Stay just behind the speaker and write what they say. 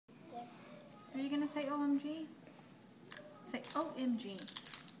going to say OMG? Say OMG.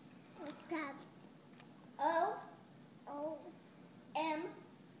 What's that? O-M-G.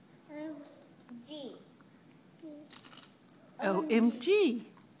 OMG.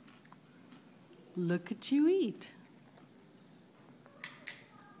 Look at you eat.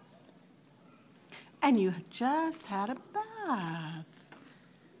 And you just had a bath.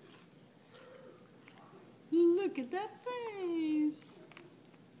 Look at that face.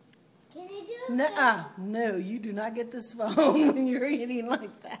 Can you do it? Nuh-uh. No, you do not get this phone when you're eating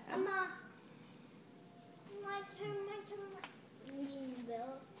like that. Mama, my turn.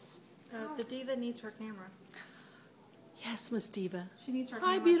 The diva needs her camera. Yes, Miss Diva. She needs her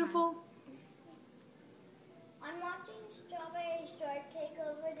camera. Hi, beautiful. I'm watching Strawberry Shortcake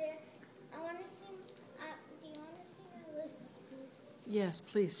over there. I want to see. Do you want to see my list, please? Yes,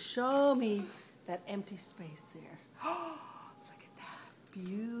 please show me that empty space there. Oh, look at that.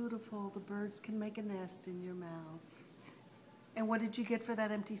 Beautiful. The birds can make a nest in your mouth. And what did you get for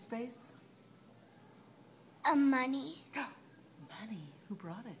that empty space? Money. Money. Who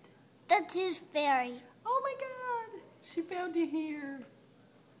brought it? The Tooth Fairy. Oh my God. She found you here.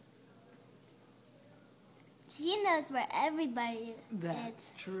 She knows where everybody That's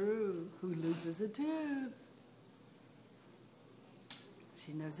is. true. Who loses a tooth?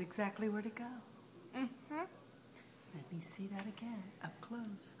 She knows exactly where to go. Mm-hmm. Let me see that again, up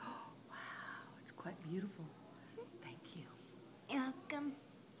close. Oh, wow, it's quite beautiful. Thank you. You're welcome.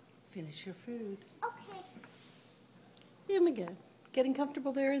 Finish your food. Okay. Yeah, Miguel. Getting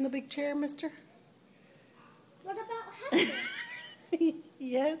comfortable there in the big chair, mister? What about Hector?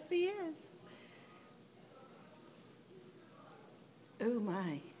 Yes, he is. Oh,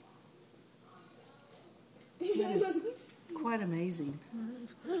 my. That is quite amazing.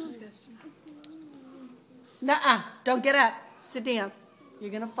 It's quite disgusting. Nuh-uh. Don't get up. Sit down.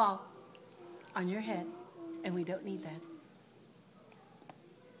 You're going to fall on your head, and we don't need that.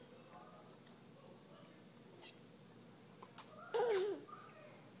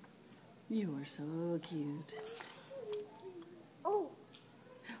 You are so cute. Oh.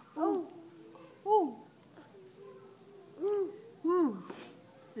 Ooh. Ooh. Ooh.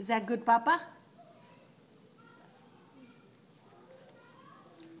 Is that good, Papa?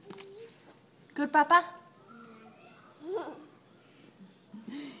 Good, Papa?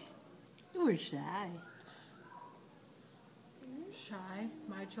 We're shy. Shy,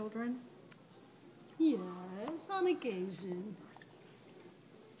 my children. Yes, on occasion.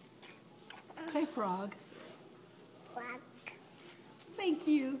 Say frog. Frog. Thank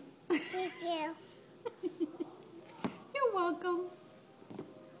you. Thank you. You're welcome.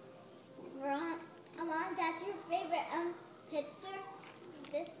 Mom, that's your favorite picture?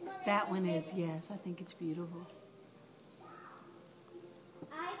 This one? That one is, yes. I think it's beautiful.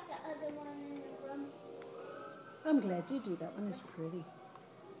 I like the other one in the room I'm glad you do. That one is pretty.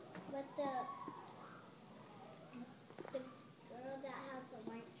 with the girl that has the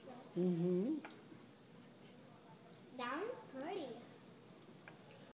white dress. Mm-hmm.